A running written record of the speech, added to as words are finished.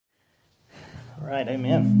All right,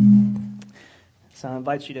 amen. So I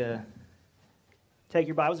invite you to take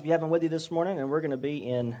your Bibles if you have them with you this morning, and we're going to be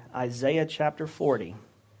in Isaiah chapter 40.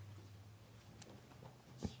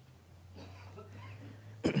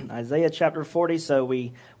 Isaiah chapter 40. So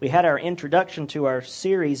we had our introduction to our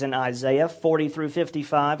series in Isaiah 40 through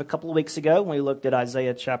 55 a couple of weeks ago when we looked at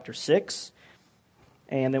Isaiah chapter 6.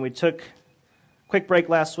 And then we took a quick break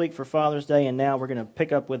last week for Father's Day, and now we're going to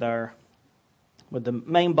pick up with the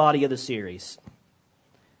main body of the series.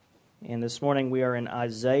 And this morning we are in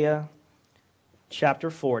Isaiah chapter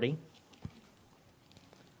 40.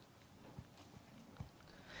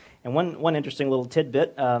 And one interesting little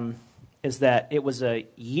tidbit is that it was a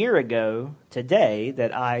year ago today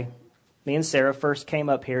that me and Sarah first came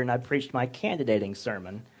up here and I preached my candidating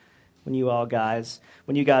sermon when you guys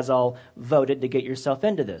all voted to get yourself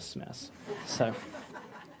into this mess. So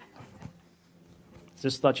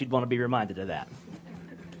just thought you'd want to be reminded of that.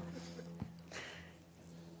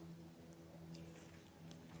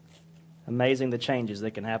 Amazing the changes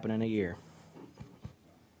that can happen in a year.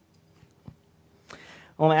 I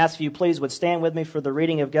want to ask if you please would stand with me for the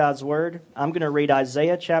reading of God's Word. I'm going to read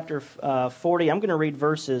Isaiah chapter 40. I'm going to read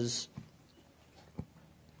verses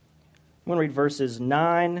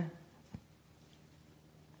 9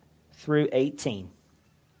 through 18.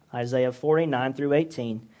 Isaiah 40, 9 through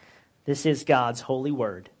 18. This is God's holy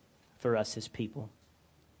word for us, His people.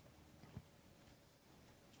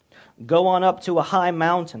 Go on up to a high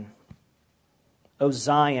mountain, O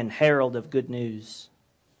Zion, herald of good news.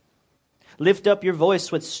 Lift up your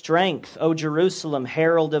voice with strength, O Jerusalem,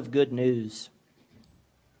 herald of good news.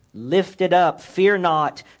 Lift it up, fear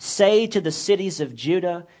not. Say to the cities of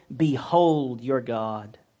Judah, behold your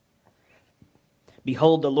God.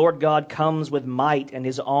 Behold, the Lord God comes with might, and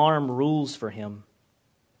His arm rules for Him.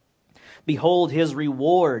 Behold, His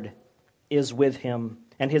reward is with Him,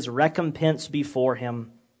 and His recompense before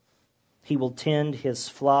Him. He will tend His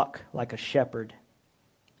flock like a shepherd.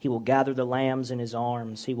 He will gather the lambs in His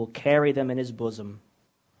arms. He will carry them in His bosom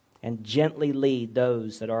and gently lead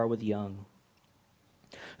those that are with young.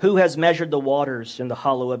 Who has measured the waters in the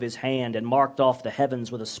hollow of His hand and marked off the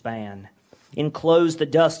heavens with a span, enclosed the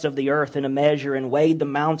dust of the earth in a measure and weighed the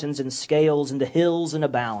mountains in scales and the hills in a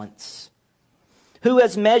balance? Who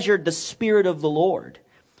has measured the Spirit of the Lord,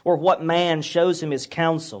 or what man shows Him His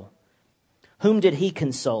counsel? Whom did He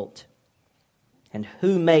consult, and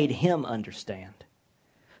who made Him understand?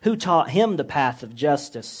 Who taught Him the path of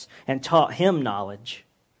justice, and taught Him knowledge,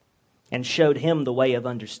 and showed Him the way of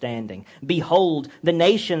understanding? Behold, the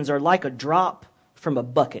nations are like a drop from a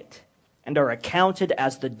bucket, and are accounted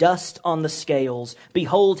as the dust on the scales.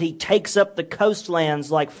 Behold, He takes up the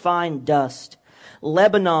coastlands like fine dust.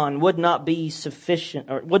 Lebanon would not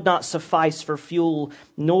suffice for fuel,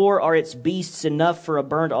 nor are its beasts enough for a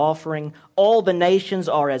burnt offering. All the nations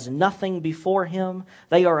are as nothing before Him.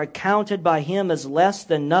 They are accounted by Him as less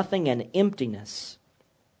than nothing and emptiness.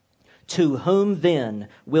 To whom then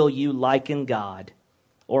will you liken God,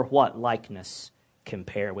 or what likeness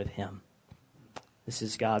compare with Him? This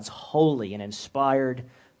is God's holy and inspired,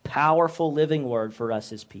 powerful living word for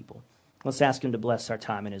us, His people. Let's ask Him to bless our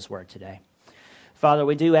time in His word today. Father,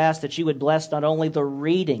 we do ask that you would bless not only the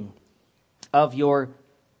reading of your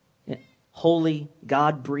holy,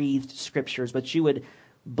 God-breathed scriptures, but you would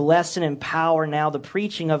bless and empower now the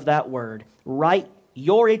preaching of that word. Write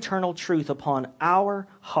your eternal truth upon our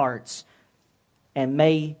hearts, and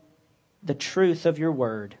may the truth of your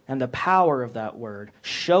word and the power of that word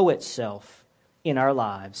show itself in our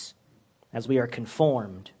lives as we are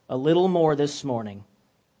conformed a little more this morning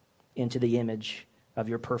into the image of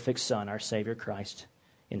your perfect Son, our Savior Christ,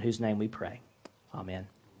 in whose name we pray. Amen.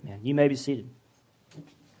 Amen. You may be seated.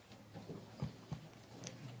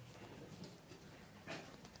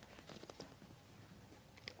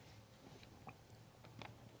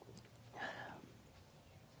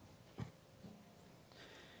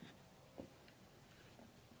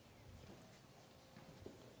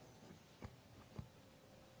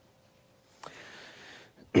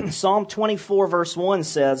 Psalm 24 verse 1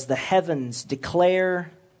 says, "The heavens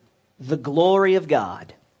declare the glory of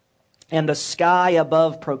God, and the sky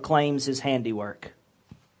above proclaims His handiwork."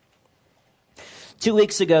 2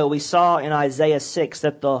 weeks ago, we saw in Isaiah 6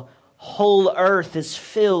 that the whole earth is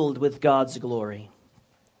filled with God's glory.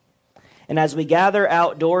 And as we gather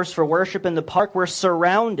outdoors for worship in the park, we're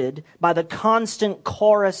surrounded by the constant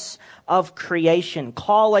chorus of creation,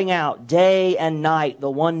 calling out day and night the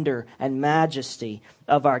wonder and majesty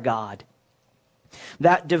of our God.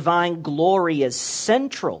 That divine glory is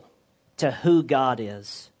central to who God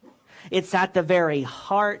is. It's at the very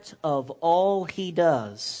heart of all He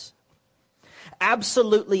does.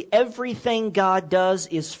 Absolutely everything God does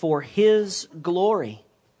is for His glory,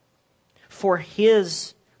 for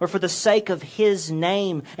the sake of His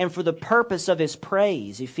name, and for the purpose of His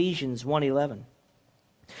praise. Ephesians 1:11.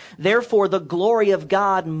 Therefore, the glory of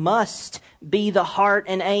God must be the heart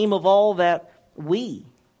and aim of all that we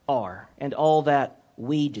are and all that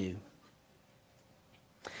we do.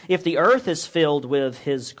 If the earth is filled with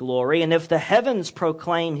His glory, and if the heavens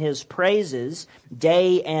proclaim His praises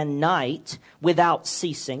day and night without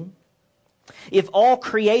ceasing, if all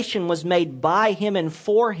creation was made by Him and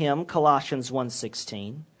for Him, Colossians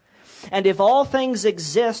 1:16, and if all things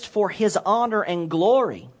exist for His honor and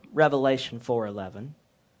glory, Revelation 4:11,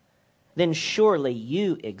 then surely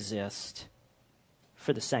you exist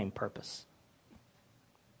for the same purpose.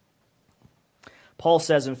 Paul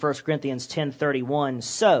says in 1 Corinthians 10:31,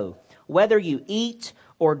 so whether you eat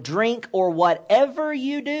or drink or whatever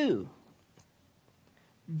you do,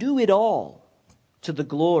 do it all to the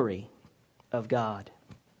glory of God.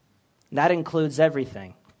 And that includes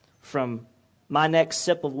everything from my next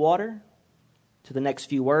sip of water to the next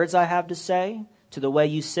few words I have to say, to the way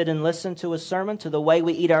you sit and listen to a sermon, to the way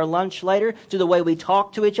we eat our lunch later, to the way we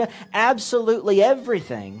talk to each other. Absolutely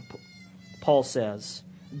everything, Paul says,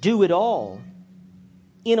 do it all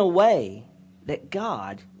in a way that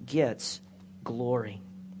God gets glory.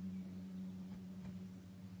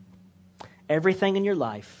 Everything in your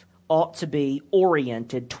life ought to be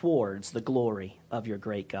oriented towards the glory of your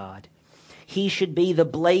great God. He should be the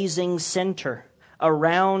blazing center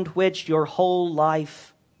around which your whole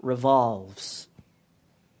life revolves.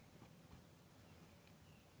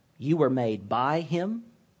 You were made by Him.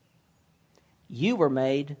 You were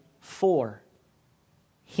made for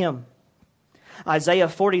Him. Isaiah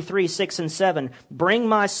 43:6-7, bring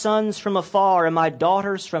my sons from afar and my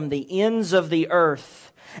daughters from the ends of the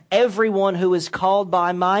earth, everyone who is called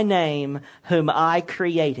by my name, whom I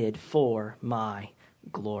created for my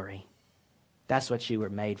glory. That's what you were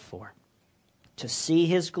made for. To see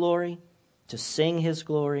His glory, to sing His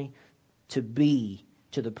glory, to be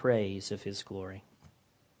to the praise of His glory.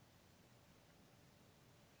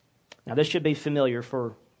 Now this should be familiar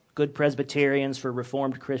for good Presbyterians, for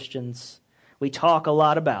Reformed Christians. We talk a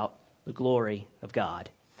lot about the glory of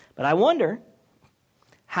God. But I wonder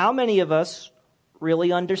how many of us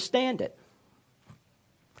really understand it.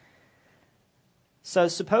 So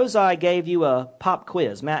suppose I gave you a pop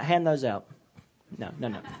quiz. Matt, hand those out. No.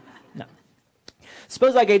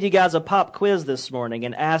 Suppose I gave you guys a pop quiz this morning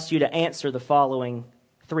and asked you to answer the following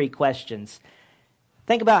 3 questions.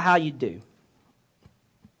 Think about how you'd do.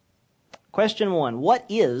 Question 1, what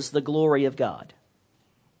is the glory of God?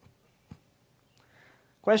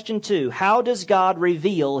 Question 2, how does God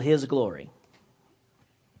reveal His glory?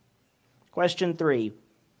 Question 3,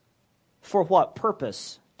 for what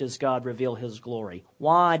purpose does God reveal His glory?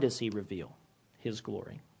 Why does He reveal His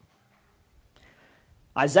glory?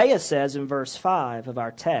 Isaiah says in verse 5 of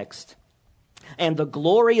our text, and the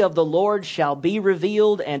glory of the Lord shall be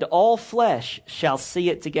revealed, and all flesh shall see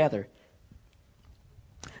it together.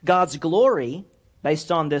 God's glory,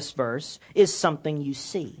 based on this verse, is something you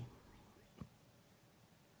see.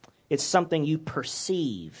 It's something you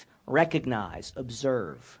perceive, recognize,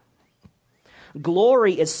 observe.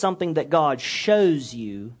 Glory is something that God shows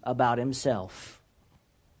you about Himself.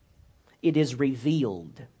 It is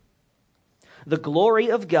revealed. The glory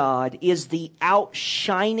of God is the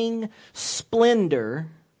outshining splendor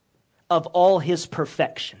of all His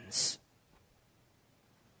perfections.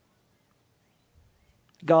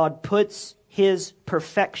 God puts His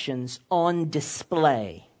perfections on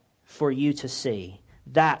display for you to see.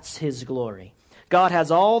 That's His glory. God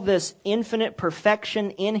has all this infinite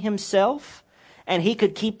perfection in Himself, and He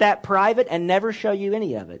could keep that private and never show you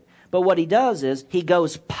any of it. But what He does is He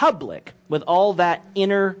goes public with all that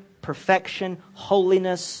inner perfection,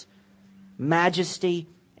 holiness, majesty,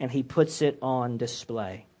 and He puts it on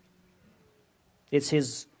display. It's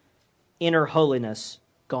His inner holiness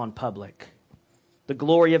gone public. The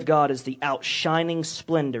glory of God is the outshining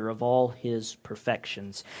splendor of all His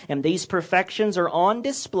perfections. And these perfections are on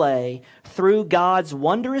display through God's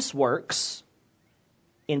wondrous works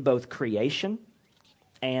in both creation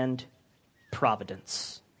and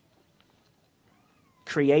providence.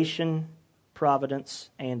 Creation,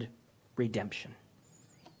 providence, and redemption.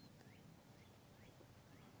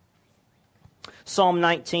 Psalm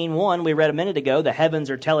 19:1, we read a minute ago, the heavens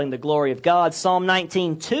are telling the glory of God. Psalm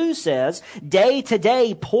 19:2 says, day to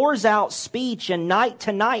day pours out speech, and night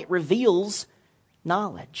to night reveals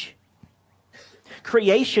knowledge.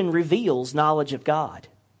 Creation reveals knowledge of God.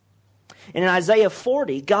 And in Isaiah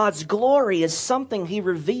 40, God's glory is something He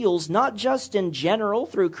reveals not just in general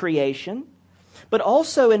through creation, but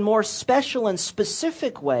also in more special and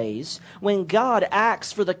specific ways when God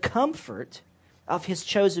acts for the comfort of His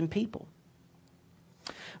chosen people.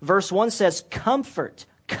 Verse 1 says, "Comfort,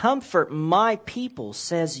 comfort my people,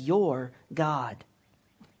 says your God."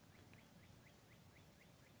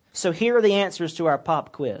 So here are the answers to our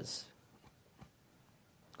pop quiz.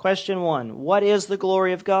 Question 1, what is the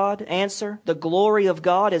glory of God? Answer, the glory of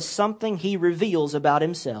God is something He reveals about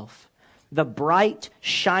Himself. The bright,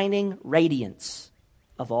 shining radiance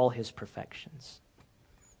of all His perfections.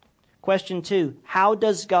 Question 2, how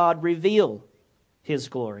does God reveal His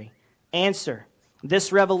glory? Answer,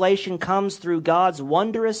 this revelation comes through God's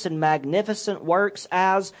wondrous and magnificent works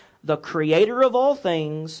as the Creator of all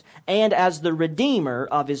things and as the Redeemer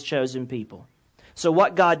of His chosen people. So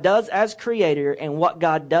what God does as Creator and what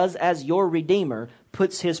God does as your Redeemer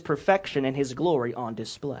puts His perfection and His glory on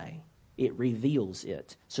display. It reveals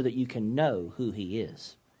it so that you can know who He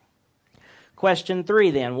is. Question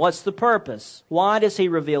 3 then, what's the purpose? Why does He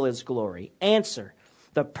reveal His glory? Answer,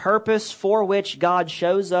 the purpose for which God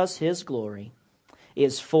shows us His glory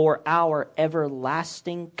is for our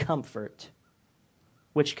everlasting comfort,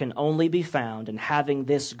 which can only be found in having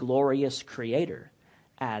this glorious Creator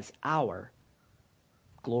as our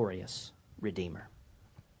glorious Redeemer.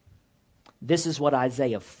 This is what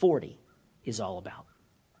Isaiah 40 is all about.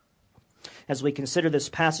 As we consider this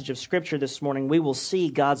passage of Scripture this morning, we will see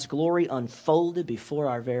God's glory unfolded before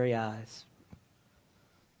our very eyes.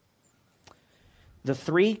 The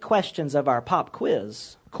 3 questions of our pop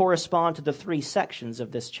quiz correspond to the 3 sections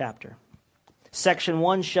of this chapter. Section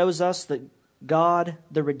 1 shows us that God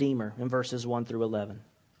the Redeemer in verses 1 through 11.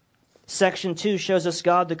 Section 2 shows us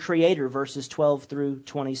God the Creator, verses 12 through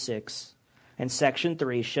 26. And Section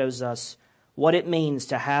 3 shows us what it means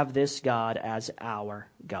to have this God as our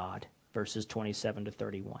God, verses 27 to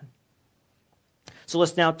 31. So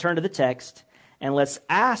let's now turn to the text and let's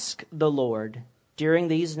ask the Lord during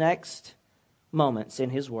these next moments in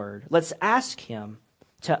His Word. Let's ask Him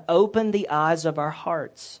to open the eyes of our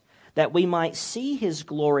hearts that we might see His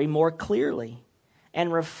glory more clearly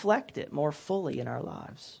and reflect it more fully in our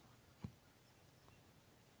lives.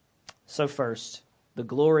 So first, the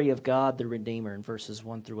glory of God the Redeemer in verses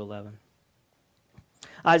 1 through 11.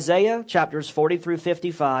 Isaiah chapters 40 through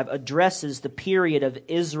 55 addresses the period of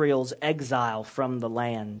Israel's exile from the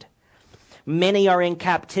land. Many are in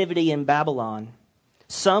captivity in Babylon.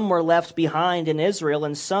 Some were left behind in Israel,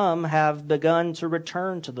 and some have begun to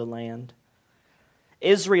return to the land.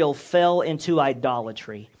 Israel fell into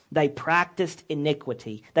idolatry. They practiced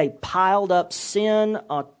iniquity. They piled up sin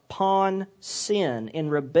upon sin in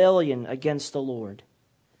rebellion against the Lord.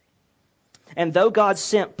 And though God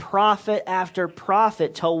sent prophet after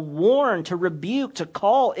prophet to warn, to rebuke, to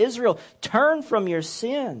call Israel, turn from your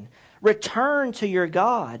sin, return to your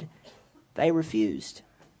God, they refused.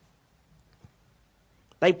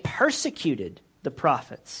 They persecuted the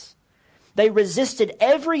prophets. They resisted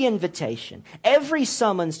every invitation, every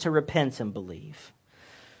summons to repent and believe.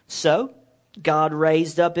 So, God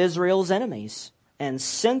raised up Israel's enemies and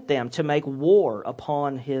sent them to make war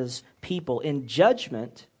upon His people in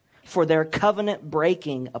judgment for their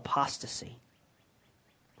covenant-breaking apostasy.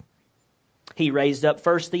 He raised up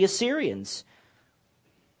first the Assyrians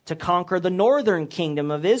to conquer the northern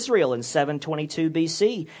kingdom of Israel in 722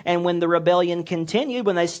 BC. And when the rebellion continued,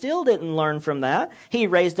 when they still didn't learn from that, He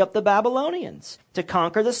raised up the Babylonians to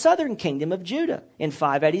conquer the southern kingdom of Judah in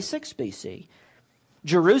 586 BC.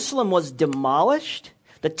 Jerusalem was demolished,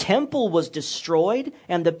 the temple was destroyed,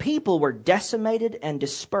 and the people were decimated and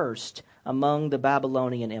dispersed among the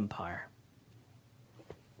Babylonian Empire.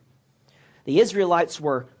 The Israelites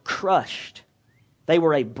were crushed. They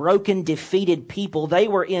were a broken, defeated people. They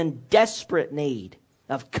were in desperate need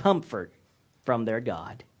of comfort from their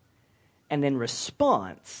God. And in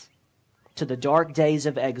response to the dark days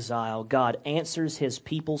of exile, God answers His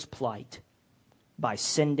people's plight by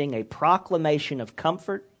sending a proclamation of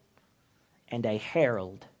comfort and a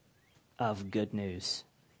herald of good news.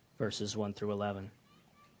 Verses 1 through 11.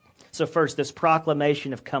 So first, this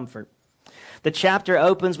proclamation of comfort. The chapter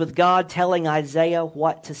opens with God telling Isaiah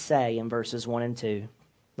what to say in verses 1 and 2.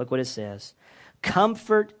 Look what it says.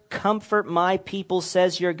 Comfort, comfort my people,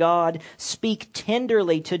 says your God. Speak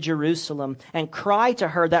tenderly to Jerusalem and cry to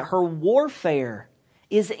her that her warfare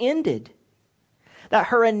is ended, that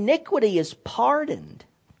her iniquity is pardoned,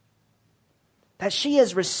 that she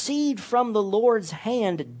has received from the Lord's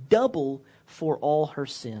hand double for all her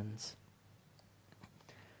sins.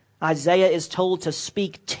 Isaiah is told to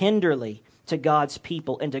speak tenderly to God's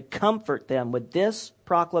people and to comfort them with this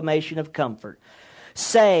proclamation of comfort.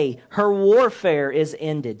 Say, her warfare is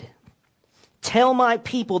ended. Tell my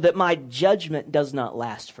people that my judgment does not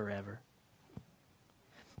last forever.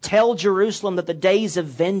 Tell Jerusalem that the days of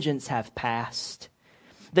vengeance have passed.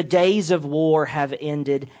 The days of war have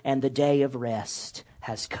ended, and the day of rest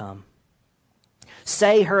has come.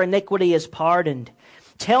 Say her iniquity is pardoned.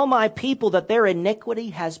 Tell my people that their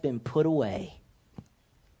iniquity has been put away.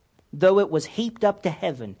 Though it was heaped up to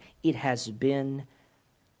heaven, it has been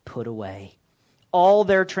put away. All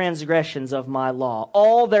their transgressions of my law,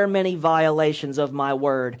 all their many violations of my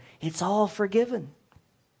word, it's all forgiven.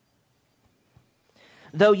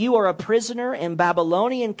 Though you are a prisoner in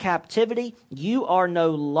Babylonian captivity, you are no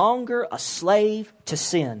longer a slave to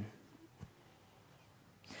sin.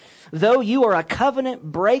 Though you are a covenant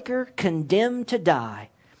breaker condemned to die,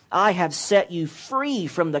 I have set you free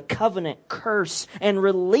from the covenant curse and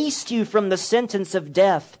released you from the sentence of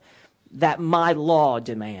death that my law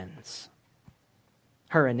demands.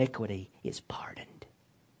 Her iniquity is pardoned.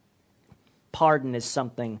 Pardon is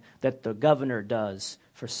something that the governor does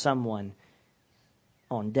for someone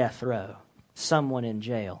on death row, someone in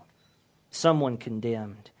jail, someone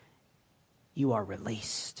condemned. You are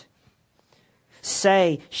released.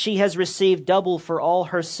 Say, she has received double for all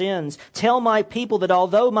her sins. Tell my people that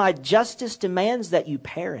although my justice demands that you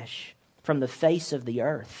perish from the face of the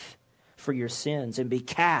earth for your sins and be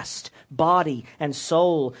cast, body and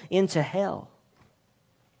soul, into hell,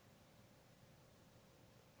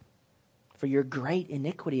 for your great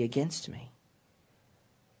iniquity against me,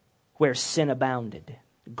 where sin abounded,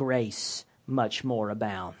 grace much more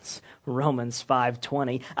abounds. Romans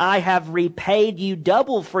 5:20. I have repaid you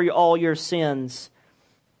double for all your sins.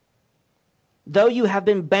 Though you have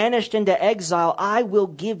been banished into exile, I will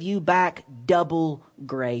give you back double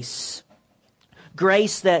grace.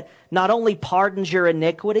 Grace that not only pardons your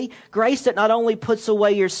iniquity, grace that not only puts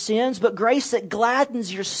away your sins, but grace that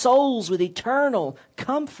gladdens your souls with eternal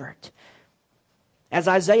comfort. As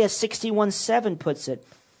Isaiah 61:7 puts it,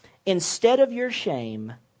 instead of your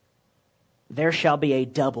shame, there shall be a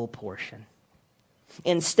double portion.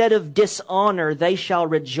 Instead of dishonor, they shall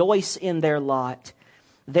rejoice in their lot.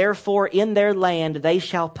 Therefore, in their land, they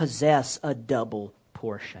shall possess a double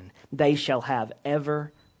portion. They shall have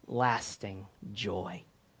everlasting joy.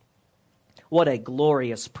 What a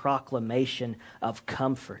glorious proclamation of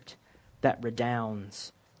comfort that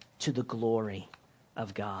redounds to the glory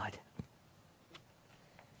of God.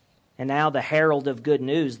 And now the herald of good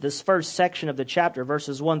news. This first section of the chapter,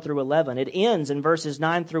 verses 1 through 11, it ends in verses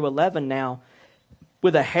 9 through 11 now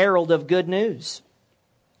with a herald of good news.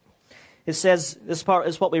 It says, this part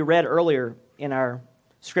is what we read earlier in our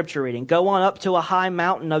scripture reading. Go on up to a high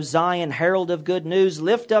mountain of Zion, herald of good news.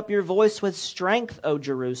 Lift up your voice with strength, O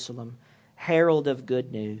Jerusalem, herald of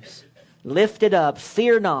good news. Lift it up,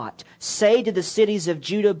 fear not. Say to the cities of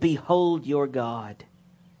Judah, behold your God.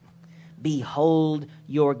 Behold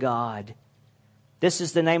your God. This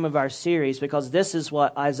is the name of our series because this is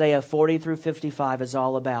what Isaiah 40 through 55 is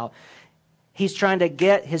all about. He's trying to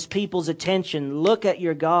get his people's attention. Look at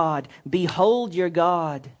your God. Behold your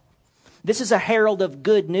God. This is a herald of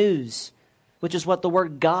good news, which is what the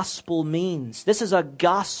word gospel means. This is a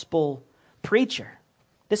gospel preacher.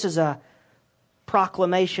 This is a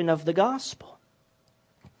proclamation of the gospel.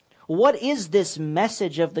 What is this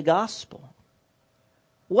message of the gospel?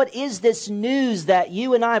 What is this news that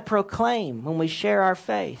you and I proclaim when we share our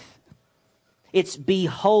faith? It's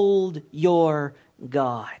behold your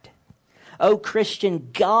God. Oh, Christian,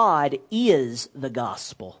 God is the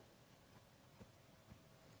gospel.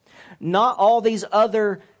 Not all these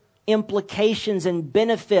other implications and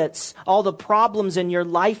benefits, all the problems in your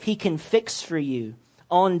life He can fix for you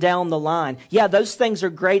on down the line. Yeah, those things are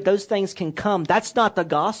great. Those things can come. That's not the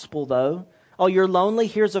gospel, though. Oh, you're lonely?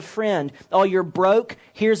 Here's a friend. Oh, you're broke?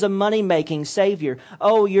 Here's a money-making Savior.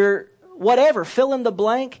 Oh, you're whatever. Fill in the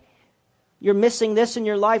blank. You're missing this in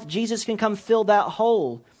your life. Jesus can come fill that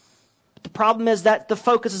hole. But the problem is that the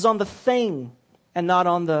focus is on the thing and not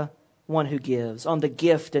on the one who gives, on the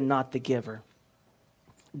gift and not the giver.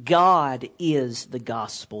 God is the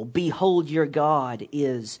gospel. Behold, your God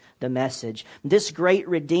is the message. This great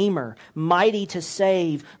Redeemer, mighty to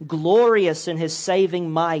save, glorious in His saving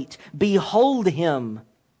might. Behold Him.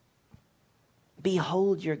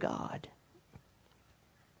 Behold your God.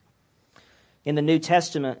 In the New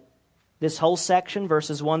Testament, this whole section,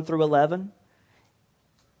 verses 1 through 11,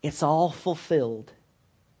 it's all fulfilled,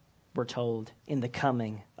 we're told, in the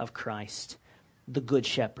coming of Christ, the Good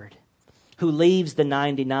Shepherd, who leaves the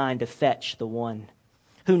 99 to fetch the one,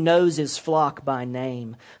 who knows his flock by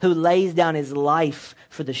name, who lays down his life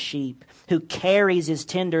for the sheep, who carries his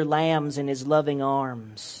tender lambs in his loving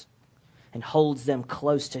arms and holds them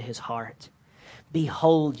close to his heart.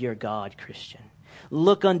 Behold your God, Christian.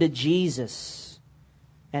 Look unto Jesus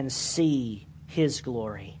and see His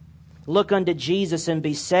glory. Look unto Jesus and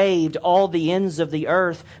be saved, all the ends of the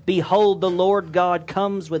earth. Behold, the Lord God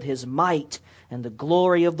comes with His might, and the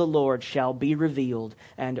glory of the Lord shall be revealed,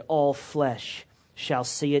 and all flesh shall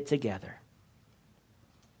see it together.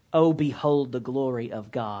 Oh, behold the glory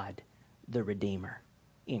of God, the Redeemer,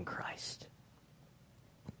 in Christ.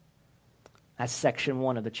 That's section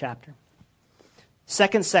 1 of the chapter.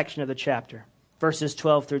 Second section of the chapter, verses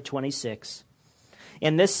 12 through 26.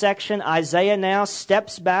 In this section, Isaiah now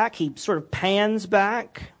steps back. He sort of pans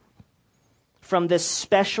back from this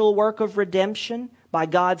special work of redemption by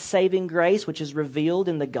God's saving grace, which is revealed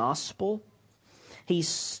in the gospel. He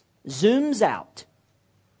zooms out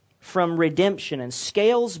from redemption and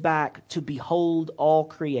scales back to behold all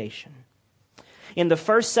creation. In the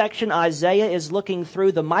first section, Isaiah is looking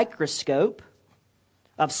through the microscope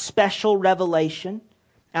of special revelation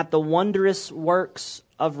at the wondrous works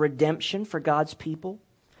of redemption for God's people.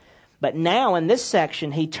 But now in this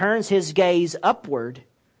section, he turns his gaze upward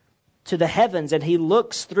to the heavens and he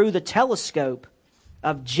looks through the telescope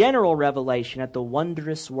of general revelation at the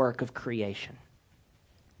wondrous work of creation.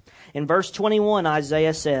 In verse 21,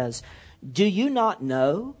 Isaiah says, "Do you not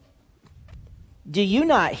know? Do you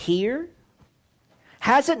not hear?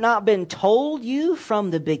 Has it not been told you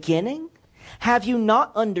from the beginning? Have you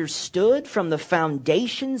not understood from the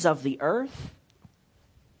foundations of the earth?"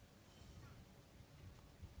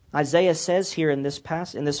 Isaiah says here in this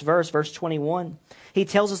verse, verse 21, he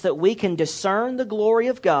tells us that we can discern the glory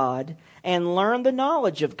of God and learn the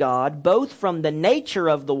knowledge of God, both from the nature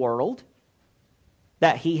of the world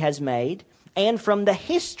that He has made and from the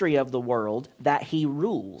history of the world that He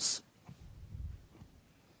rules.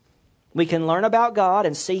 We can learn about God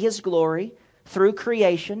and see His glory through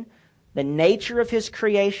creation, the nature of His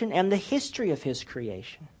creation, and the history of His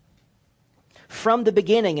creation. From the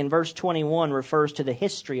beginning in verse 21 refers to the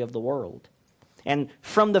history of the world. And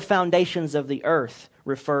from the foundations of the earth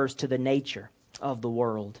refers to the nature of the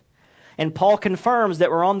world. And Paul confirms that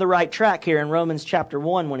we're on the right track here in Romans chapter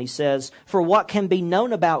 1 when he says, "For what can be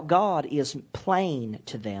known about God is plain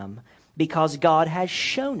to them, because God has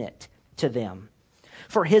shown it to them.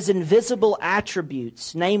 For His invisible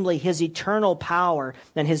attributes, namely His eternal power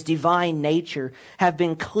and His divine nature, have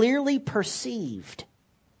been clearly perceived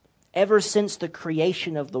ever since the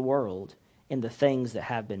creation of the world in the things that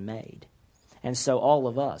have been made. And so all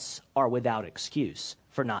of us are without excuse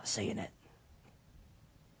for not seeing it,"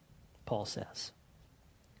 Paul says.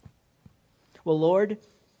 Well, Lord,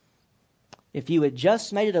 if you had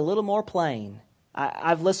just made it a little more plain.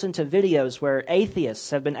 I've listened to videos where atheists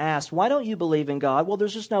have been asked, "Why don't you believe in God?" "Well,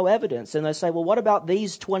 there's just no evidence." And they say, "Well, what about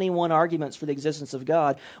these 21 arguments for the existence of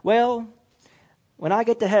God?" "Well, when I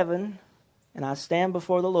get to heaven and I stand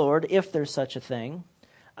before the Lord, if there's such a thing,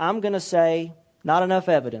 I'm going to say, not enough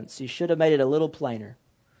evidence. You should have made it a little plainer."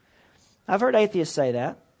 I've heard atheists say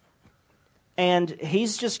that. And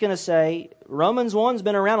he's just going to say, Romans 1's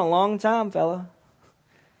been around a long time, fella.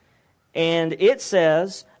 And it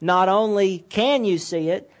says, not only can you see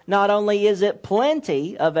it, not only is it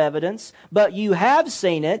plenty of evidence, but you have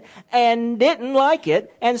seen it and didn't like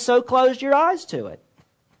it, and so closed your eyes to it.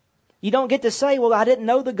 You don't get to say, "Well, I didn't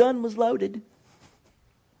know the gun was loaded."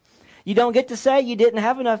 You don't get to say you didn't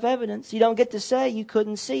have enough evidence. You don't get to say you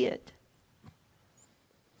couldn't see it.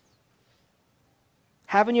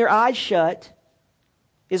 Having your eyes shut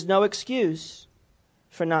is no excuse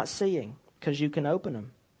for not seeing, because you can open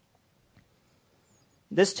them.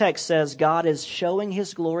 This text says God is showing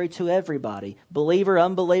His glory to everybody. Believer,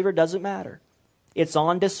 unbeliever, doesn't matter. It's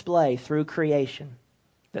on display through creation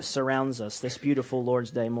that surrounds us this beautiful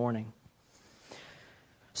Lord's Day morning.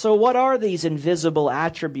 So what are these invisible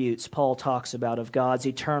attributes Paul talks about of God's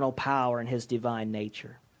eternal power and His divine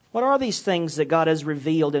nature? What are these things that God has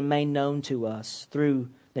revealed and made known to us through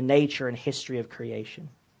the nature and history of creation?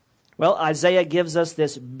 Well, Isaiah gives us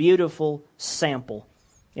this beautiful sample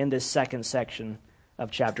in this second section of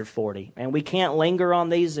chapter 40. And we can't linger on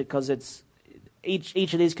these because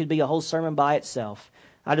each of these could be a whole sermon by itself.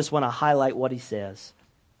 I just want to highlight what he says.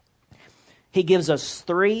 He gives us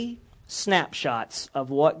 3 snapshots of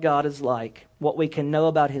what God is like, what we can know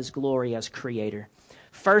about His glory as Creator.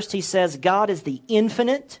 First, he says God is the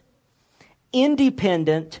infinite,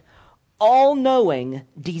 independent, all-knowing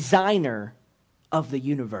designer of the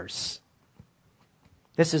universe.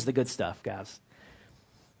 This is the good stuff, guys.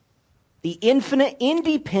 The infinite,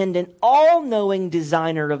 independent, all-knowing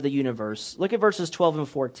designer of the universe. Look at verses 12 and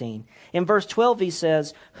 14. In verse 12 he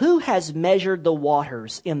says, "Who has measured the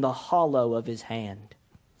waters in the hollow of His hand,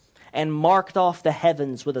 and marked off the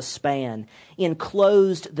heavens with a span,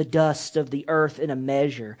 enclosed the dust of the earth in a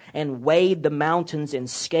measure, and weighed the mountains in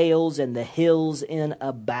scales and the hills in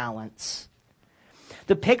a balance.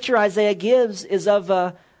 The picture Isaiah gives is of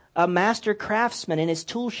a master craftsman in his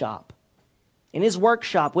tool shop, in his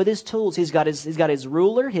workshop with his tools. He's got his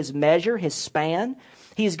ruler, his measure, his span.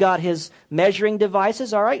 He's got his measuring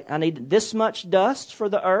devices. All right, I need this much dust for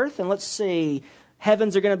the earth, and let's see,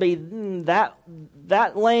 heavens are going to be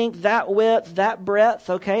that length, that width, that breadth.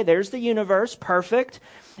 Okay, there's the universe, perfect.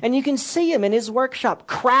 And you can see him in his workshop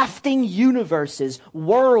crafting universes,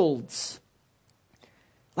 worlds,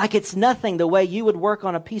 like it's nothing, the way you would work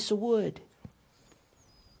on a piece of wood.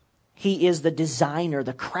 He is the designer,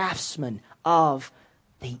 the craftsman of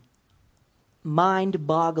the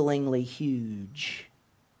mind-bogglingly huge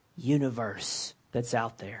universe that's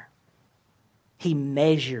out there. He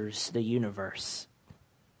measures the universe.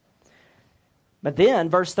 But then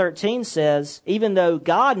verse 13 says, even though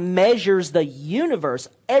God measures the universe,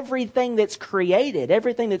 everything that's created,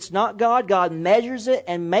 everything that's not God, God measures it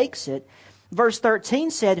and makes it. Verse 13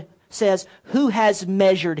 says, who has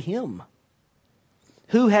measured him?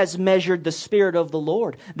 Who has measured the Spirit of the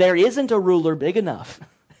Lord? There isn't a ruler big enough.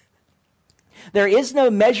 There is no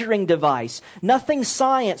measuring device. Nothing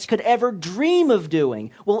science could ever dream of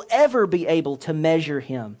doing will ever be able to measure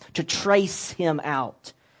him, to trace him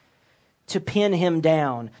out, to pin him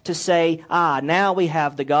down, to say, now we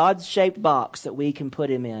have the God-shaped box that we can put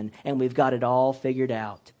him in, and we've got it all figured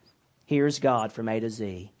out. Here's God from A to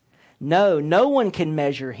Z. No one can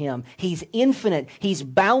measure him. He's infinite. He's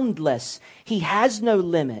boundless. He has no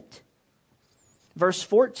limit. Verse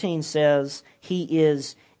 14 says he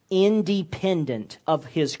is independent of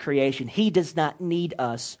his creation. He does not need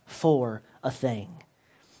us for a thing.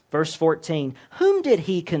 Verse 14, whom did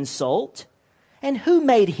he consult? And who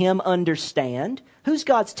made him understand? Who's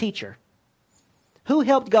God's teacher? Who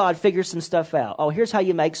helped God figure some stuff out? Oh, here's how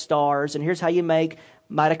you make stars, and here's how you make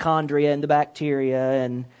mitochondria and the bacteria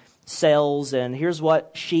and cells, and here's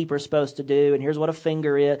what sheep are supposed to do, and here's what a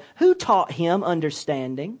finger is. Who taught him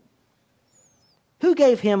understanding? Who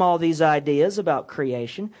gave him all these ideas about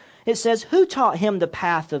creation? It says, who taught him the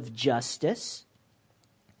path of justice?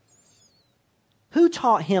 Who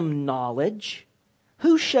taught him knowledge?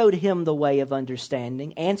 Who showed him the way of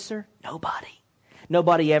understanding? Answer, nobody.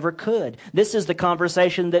 Nobody ever could. This is the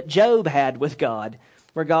conversation that Job had with God,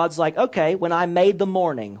 where God's like, okay, when I made the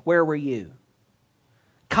morning, where were you?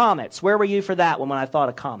 Comets, where were you for that one when I thought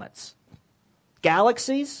of comets?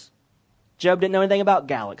 Galaxies? Job didn't know anything about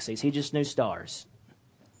galaxies. He just knew stars.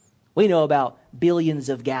 We know about billions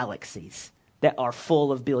of galaxies that are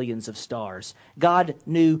full of billions of stars. God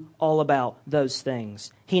knew all about those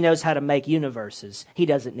things. He knows how to make universes. He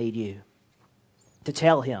doesn't need you to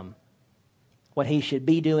tell him what he should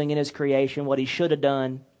be doing in his creation, what he should have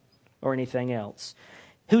done, or anything else.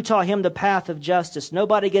 Who taught him the path of justice?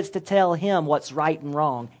 Nobody gets to tell him what's right and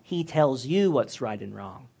wrong. He tells you what's right and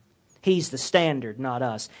wrong. He's the standard, not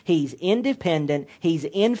us. He's independent. He's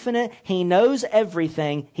infinite. He knows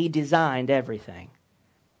everything. He designed everything.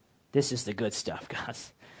 This is the good stuff,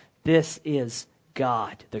 guys. This is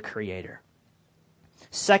God, the Creator.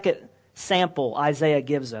 Second sample Isaiah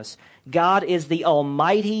gives us. God is the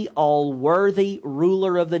almighty, all-worthy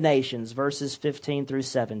ruler of the nations, verses 15 through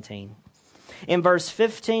 17. In verse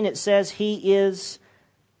 15, it says he is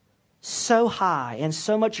so high and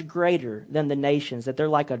so much greater than the nations that they're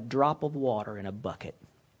like a drop of water in a bucket.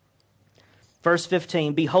 Verse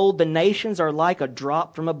 15, behold, the nations are like a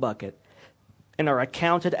drop from a bucket and are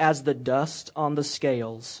accounted as the dust on the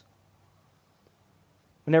scales.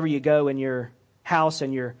 Whenever you go in your house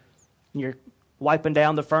and you're wiping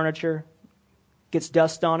down the furniture, gets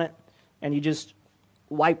dust on it, and you just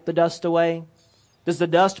wipe the dust away, does the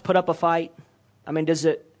dust put up a fight? I mean, is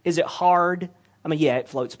it hard? I mean, yeah, it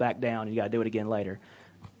floats back down. You got to do it again later.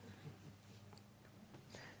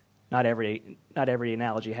 Not every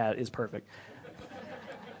analogy is perfect.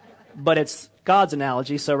 But it's God's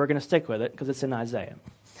analogy, so we're going to stick with it because it's in Isaiah.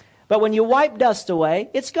 But when you wipe dust away,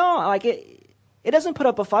 it's gone. Like it doesn't put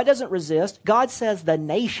up a fight, doesn't resist. God says the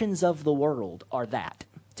nations of the world are that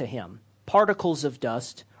to him. Particles of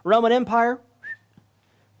dust. Roman Empire,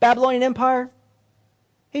 Babylonian Empire,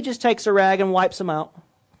 he just takes a rag and wipes them out.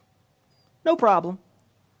 No problem.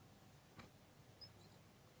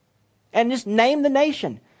 And just name the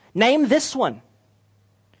nation. Name this one.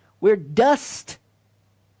 We're dust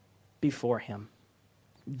before him.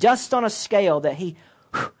 Dust on a scale that he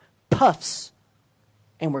puffs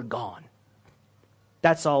and we're gone.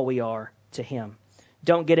 That's all we are to him.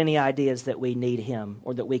 Don't get any ideas that we need him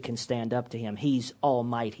or that we can stand up to him. He's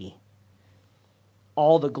almighty.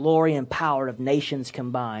 All the glory and power of nations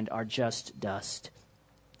combined are just dust.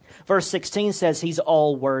 Verse 16 says he's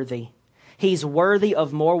all worthy. He's worthy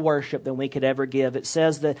of more worship than we could ever give. It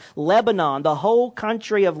says that Lebanon, the whole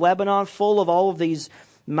country of Lebanon, full of all of these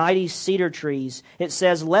mighty cedar trees. It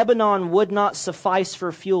says Lebanon would not suffice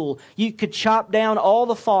for fuel. You could chop down all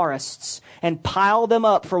the forests and pile them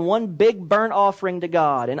up for one big burnt offering to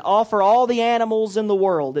God and offer all the animals in the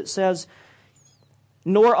world. It says,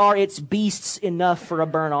 nor are its beasts enough for a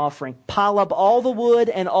burnt offering. Pile up all the wood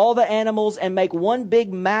and all the animals and make one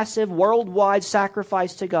big, massive, worldwide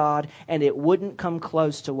sacrifice to God, and it wouldn't come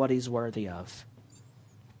close to what He's worthy of.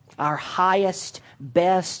 Our highest,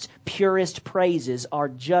 best, purest praises are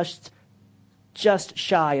just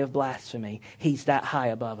shy of blasphemy. He's that high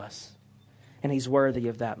above us, and He's worthy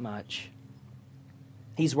of that much.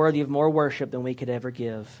 He's worthy of more worship than we could ever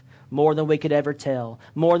give. More than we could ever tell,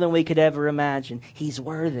 more than we could ever imagine. He's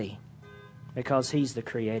worthy because He's the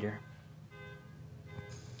Creator.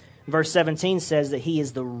 Verse 17 says that He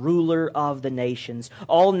is the ruler of the nations.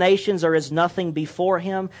 All nations are as nothing before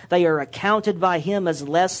Him. They are accounted by Him as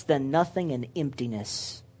less than nothing and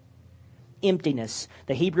emptiness. Emptiness.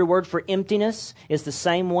 The Hebrew word for emptiness is the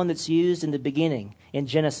same one that's used in the beginning in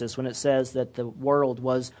Genesis when it says that the world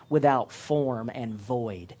was without form and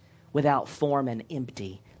void, without form and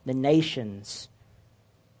empty. The nations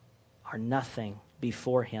are nothing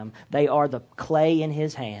before Him. They are the clay in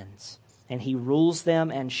His hands, and He rules them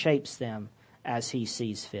and shapes them as He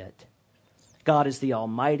sees fit. God is the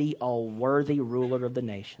almighty, all-worthy ruler of the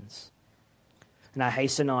nations. And I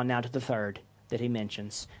hasten on now to the third that He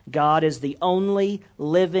mentions. God is the only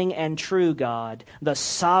living and true God, the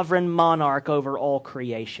sovereign monarch over all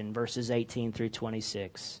creation, verses 18 through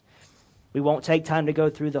 26. We won't take time to go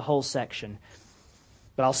through the whole section,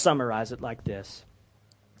 but I'll summarize it like this.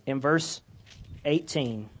 In verse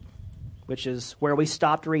 18, which is where we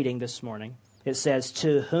stopped reading this morning, it says,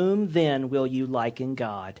 "To whom then will you liken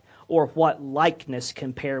God? Or what likeness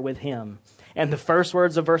compare with Him?" And the first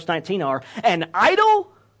words of verse 19 are, "An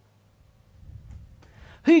idol?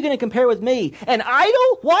 Who are you going to compare with me? An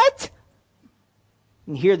idol? What?"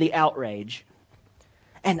 And hear the outrage.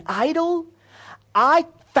 An idol? I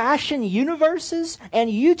fashion universes, and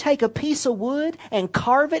you take a piece of wood and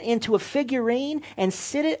carve it into a figurine and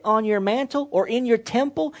sit it on your mantle or in your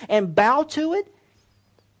temple and bow to it?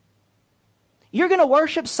 You're going to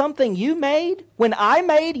worship something you made when I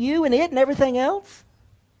made you and it and everything else?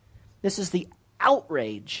 This is the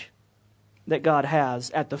outrage that God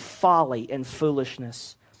has at the folly and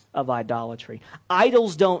foolishness of idolatry.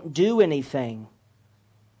 Idols don't do anything,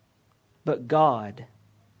 but God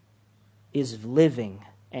is living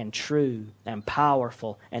and true and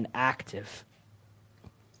powerful and active.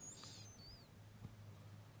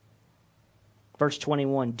 Verse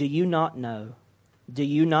 21, "Do you not know? Do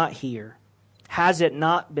you not hear? Has it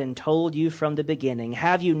not been told you from the beginning?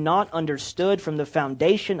 Have you not understood from the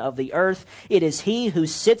foundation of the earth? It is He who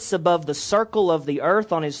sits above the circle of the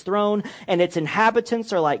earth on His throne, and its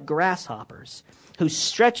inhabitants are like grasshoppers, who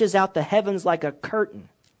stretches out the heavens like a curtain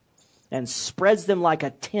and spreads them like a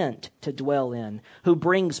tent to dwell in, who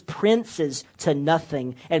brings princes to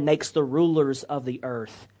nothing and makes the rulers of the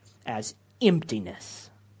earth as emptiness."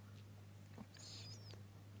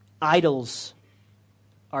 Idols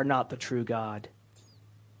are not the true God.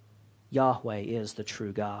 Yahweh is the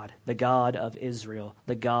true God. The God of Israel,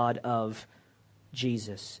 the God of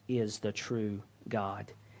Jesus is the true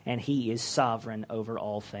God. And He is sovereign over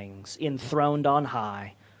all things, enthroned on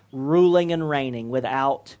high, ruling and reigning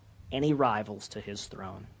without any rivals to His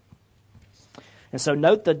throne. And so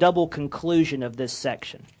note the double conclusion of this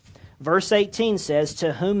section. Verse 18 says,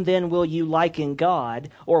 "To whom then will you liken God,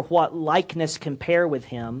 or what likeness compare with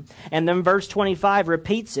Him?" And then verse 25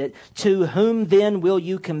 repeats it, "To whom then will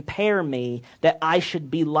you compare me, that I should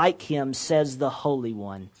be like Him, says the Holy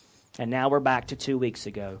One." And now we're back to 2 weeks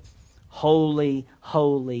ago. Holy,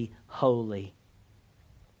 holy, holy.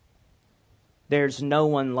 There's no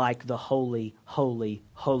one like the holy, holy,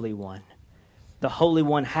 holy one. The Holy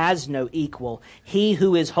One has no equal. He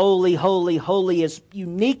who is holy, holy, holy is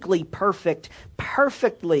uniquely perfect,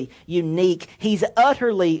 perfectly unique. He's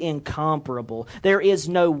utterly incomparable. There is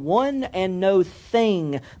no one and no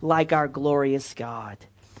thing like our glorious God.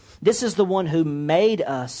 This is the one who made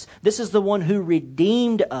us. This is the one who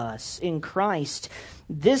redeemed us in Christ.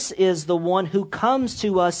 This is the one who comes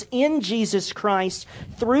to us in Jesus Christ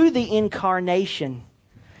through the incarnation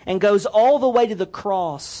and goes all the way to the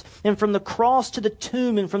cross, and from the cross to the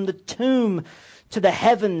tomb, and from the tomb to the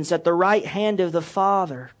heavens at the right hand of the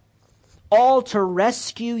Father, all to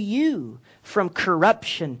rescue you from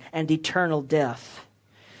corruption and eternal death.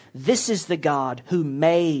 This is the God who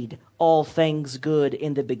made all things good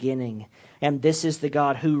in the beginning. And this is the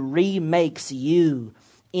God who remakes you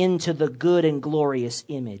into the good and glorious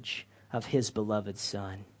image of His beloved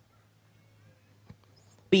Son.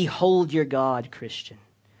 Behold your God, Christian.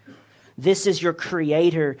 This is your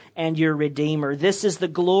Creator and your Redeemer. This is the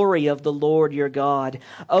glory of the Lord your God.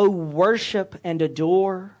 Oh, worship and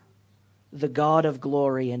adore the God of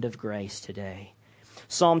glory and of grace today.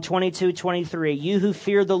 Psalm 22:23, you who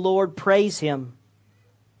fear the Lord, praise Him.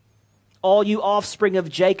 All you offspring of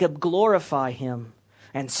Jacob, glorify Him,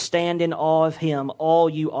 and stand in awe of Him, all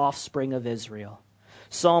you offspring of Israel.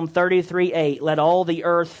 Psalm 33:8, let all the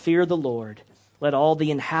earth fear the Lord. Let all the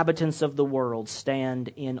inhabitants of the world stand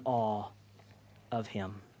in awe of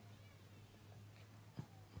Him.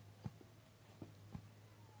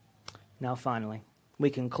 Now finally, we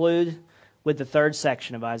conclude with the third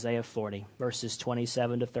section of Isaiah 40, verses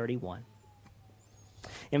 27 to 31.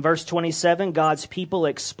 In verse 27, God's people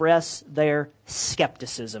express their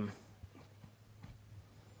skepticism.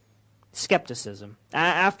 Skepticism.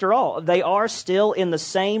 After all, they are still in the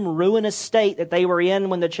same ruinous state that they were in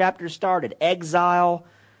when the chapter started. Exile,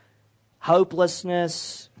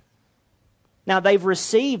 hopelessness. Now they've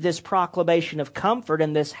received this proclamation of comfort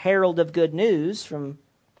and this herald of good news from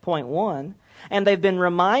point 1. And they've been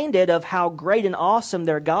reminded of how great and awesome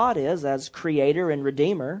their God is as Creator and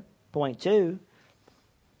Redeemer, point 2.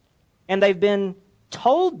 And they've been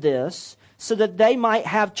told this so that they might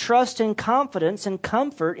have trust and confidence and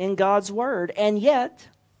comfort in God's Word. And yet,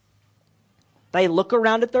 they look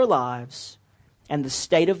around at their lives and the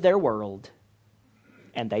state of their world,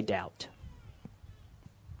 and they doubt.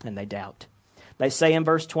 And they doubt. They say in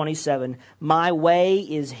verse 27, my way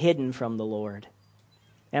is hidden from the Lord,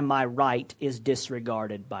 and my right is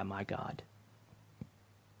disregarded by my God.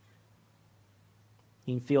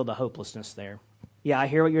 You can feel the hopelessness there. Yeah, I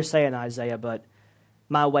hear what you're saying, Isaiah, but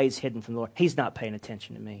my way's hidden from the Lord. He's not paying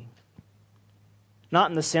attention to me. Not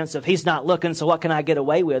in the sense of He's not looking, so what can I get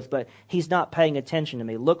away with? But He's not paying attention to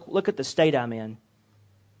me. Look at the state I'm in.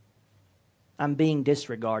 I'm being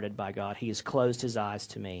disregarded by God. He has closed His eyes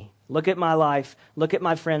to me. Look at my life. Look at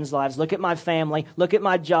my friends' lives. Look at my family. Look at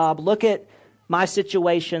my job. Look at my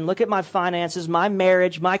situation. Look at my finances, my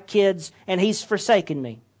marriage, my kids, and He's forsaken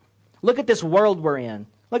me. Look at this world we're in.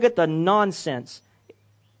 Look at the nonsense.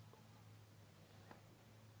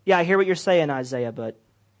 Yeah, I hear what you're saying, Isaiah, but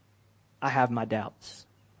I have my doubts.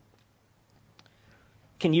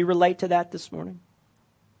 Can you relate to that this morning?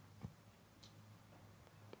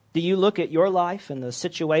 Do you look at your life and the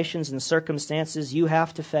situations and circumstances you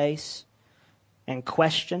have to face and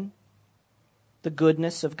question the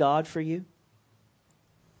goodness of God for you?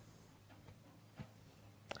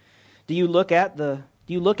 Do you look out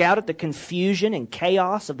at the confusion and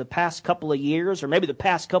chaos of the past couple of years, or maybe the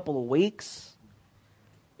past couple of weeks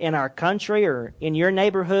in our country or in your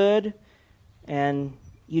neighborhood, and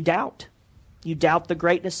you doubt? You doubt the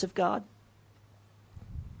greatness of God?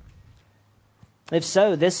 If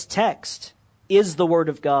so, this text is the Word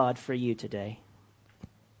of God for you today.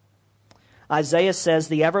 Isaiah says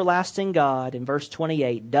the everlasting God, in verse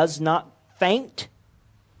 28, does not faint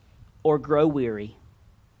or grow weary.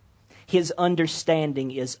 His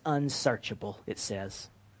understanding is unsearchable, it says.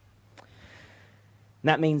 And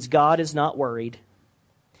that means God is not worried.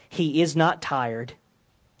 He is not tired.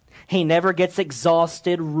 He never gets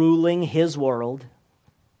exhausted ruling His world.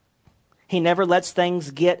 He never lets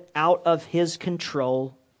things get out of His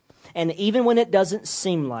control. And even when it doesn't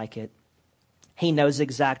seem like it, He knows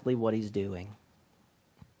exactly what He's doing.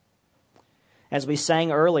 As we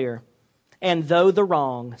sang earlier, and though the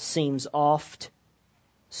wrong seems oft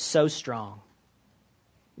so strong,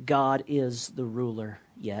 God is the ruler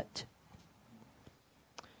yet.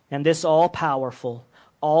 And this all-powerful,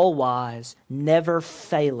 all-wise, never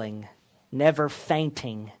failing, never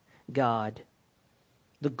fainting God,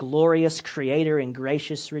 the glorious Creator and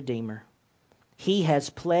gracious Redeemer, He has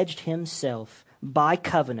pledged Himself by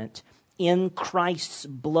covenant in Christ's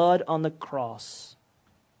blood on the cross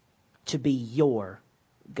to be your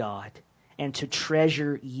God and to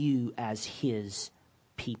treasure you as His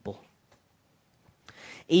people.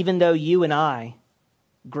 Even though you and I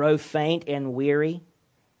grow faint and weary,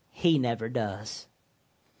 He never does.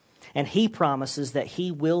 And He promises that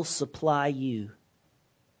He will supply you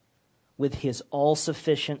with His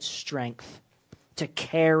all-sufficient strength to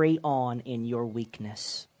carry on in your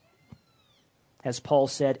weakness. As Paul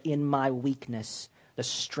said, in my weakness, the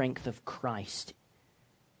strength of Christ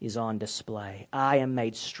is on display. I am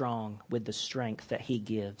made strong with the strength that He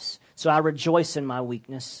gives. So I rejoice in my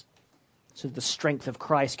weakness so that the strength of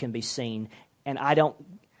Christ can be seen. And I don't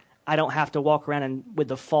I don't have to walk around with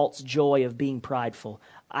the false joy of being prideful.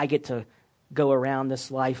 I get to go around this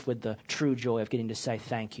life with the true joy of getting to say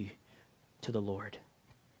thank you to the Lord.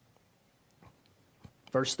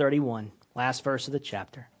 Verse 31, last verse of the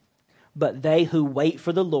chapter. But they who wait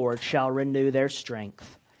for the Lord shall renew their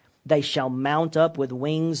strength. They shall mount up with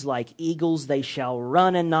wings like eagles. They shall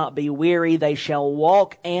run and not be weary. They shall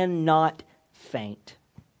walk and not faint.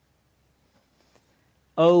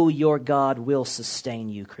 Oh, your God will sustain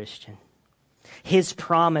you, Christian. His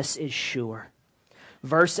promise is sure.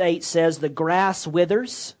 Verse 8 says, the grass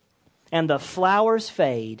withers and the flowers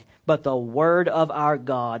fade, but the word of our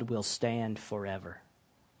God will stand forever.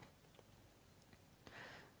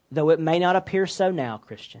 Though it may not appear so now,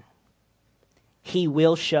 Christian, He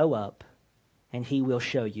will show up and He will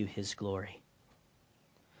show you His glory.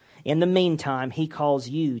 In the meantime, He calls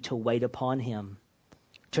you to wait upon Him,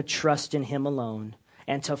 to trust in Him alone,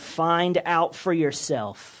 and to find out for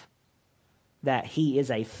yourself that He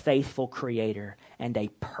is a faithful Creator and a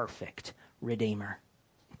perfect Redeemer.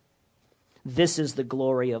 This is the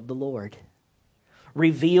glory of the Lord,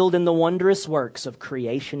 revealed in the wondrous works of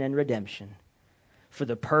creation and redemption, for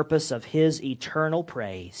the purpose of His eternal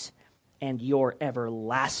praise and your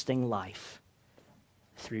everlasting life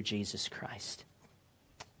through Jesus Christ.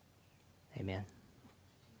 Amen.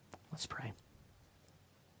 Let's pray.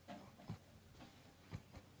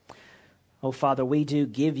 Oh, Father, we do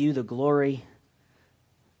give you the glory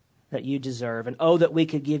that you deserve. And oh, that we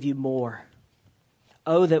could give you more.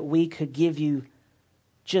 Oh, that we could give you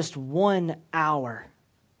just 1 hour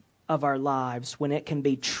of our lives when it can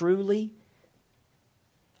be truly,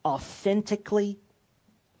 authentically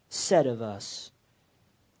said of us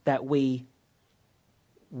that we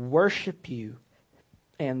worship you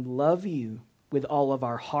and love you with all of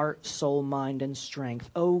our heart, soul, mind, and strength.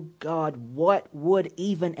 Oh God, what would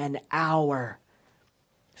even an hour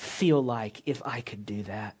feel like if I could do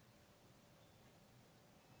that?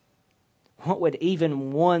 What would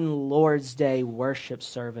even one Lord's Day worship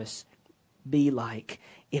service be like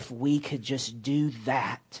if we could just do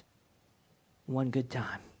that one good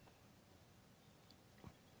time?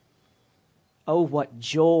 Oh, what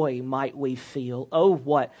joy might we feel. Oh,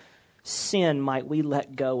 what sin might we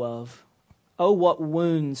let go of. Oh, what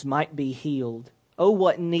wounds might be healed. Oh,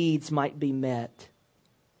 what needs might be met.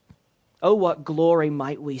 Oh, what glory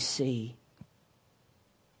might we see.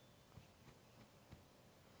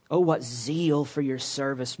 Oh, what zeal for your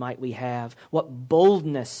service might we have. What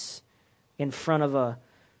boldness in front of a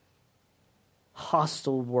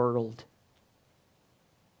hostile world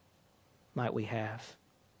might we have.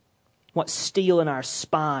 What steel in our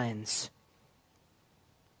spines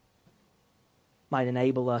might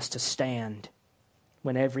enable us to stand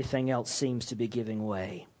when everything else seems to be giving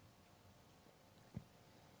way.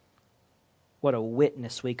 What a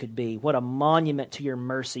witness we could be. What a monument to your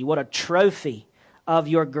mercy. What a trophy of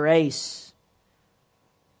your grace.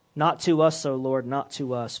 Not to us, O Lord, not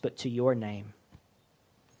to us, but to your name.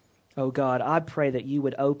 Oh God, I pray that you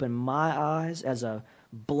would open my eyes as a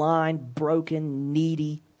blind, broken,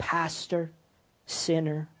 needy pastor,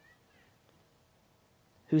 sinner,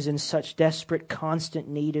 who's in such desperate, constant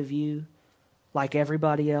need of you, like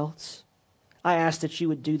everybody else. I ask that you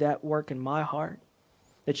would do that work in my heart,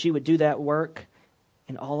 that you would do that work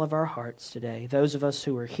in all of our hearts today. Those of us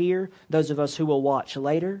who are here, those of us who will watch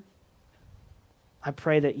later, I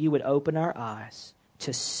pray that you would open our eyes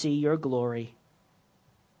to see your glory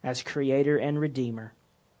as Creator and Redeemer,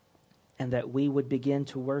 and that we would begin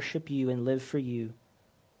to worship you and live for you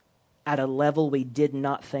at a level we did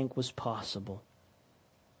not think was possible.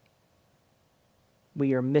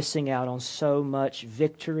 We are missing out on so much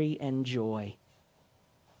victory and joy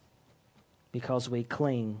because we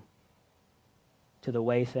cling to the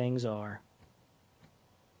way things are,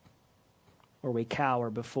 or we cower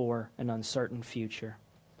before an uncertain future,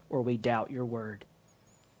 or we doubt your word.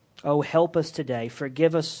 Oh, help us today.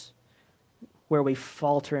 Forgive us where we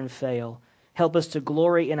falter and fail. Help us to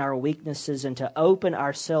glory in our weaknesses and to open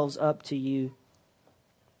ourselves up to you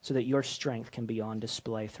so that your strength can be on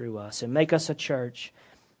display through us. And make us a church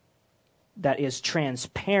that is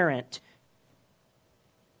transparent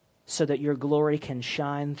so that your glory can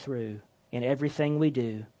shine through in everything we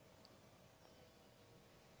do.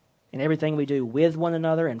 In everything we do with one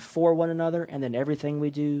another and for one another, and then everything we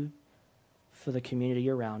do for the community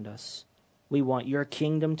around us. We want your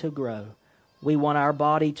kingdom to grow. We want our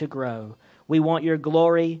body to grow. We want your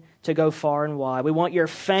glory to go far and wide. We want your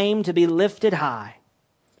fame to be lifted high.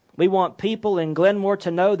 We want people in Glenmore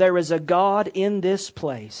to know there is a God in this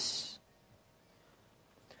place.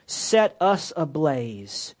 Set us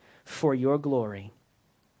ablaze for your glory.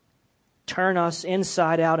 Turn us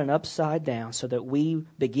inside out and upside down so that we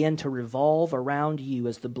begin to revolve around you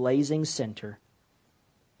as the blazing center.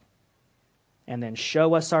 And then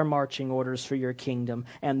show us our marching orders for your kingdom.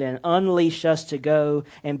 And then unleash us to go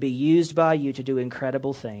and be used by you to do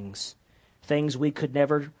incredible things. Things we could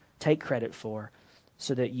never take credit for,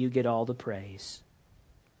 so that you get all the praise.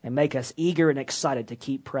 And make us eager and excited to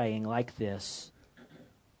keep praying like this.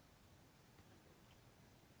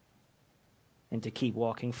 And to keep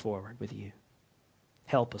walking forward with you.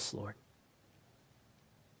 Help us, Lord.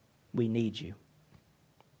 We need you.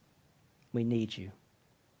 We need you.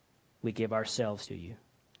 We give ourselves to you.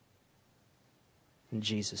 In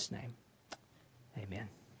Jesus' name, amen.